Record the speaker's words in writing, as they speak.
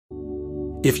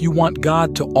If you want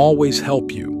God to always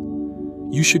help you,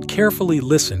 you should carefully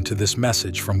listen to this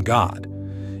message from God.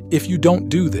 If you don't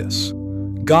do this,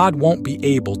 God won't be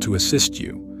able to assist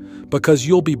you because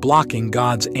you'll be blocking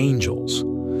God's angels.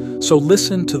 So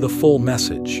listen to the full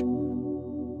message.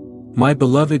 My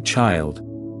beloved child,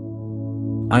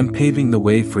 I'm paving the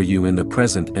way for you in the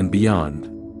present and beyond.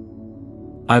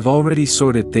 I've already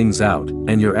sorted things out,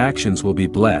 and your actions will be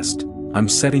blessed. I'm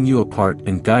setting you apart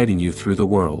and guiding you through the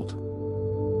world.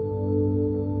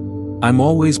 I'm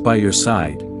always by your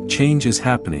side. Change is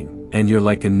happening, and you're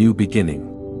like a new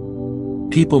beginning.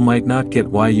 People might not get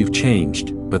why you've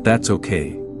changed, but that's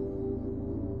okay.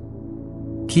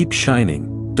 Keep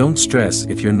shining, don't stress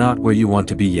if you're not where you want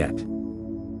to be yet.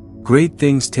 Great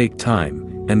things take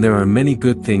time, and there are many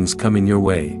good things coming your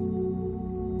way.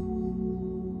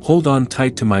 Hold on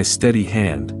tight to my steady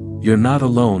hand, you're not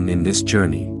alone in this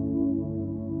journey.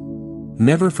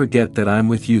 Never forget that I'm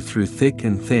with you through thick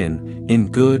and thin,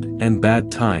 in good and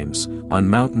bad times, on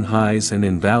mountain highs and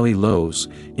in valley lows,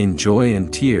 in joy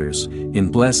and tears,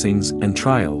 in blessings and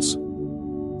trials.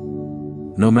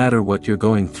 No matter what you're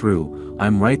going through,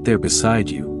 I'm right there beside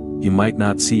you. You might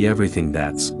not see everything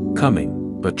that's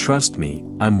coming, but trust me,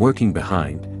 I'm working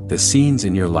behind the scenes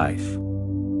in your life.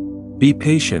 Be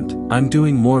patient, I'm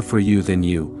doing more for you than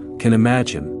you can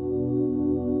imagine.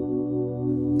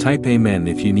 Type Amen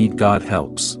if you need God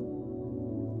helps.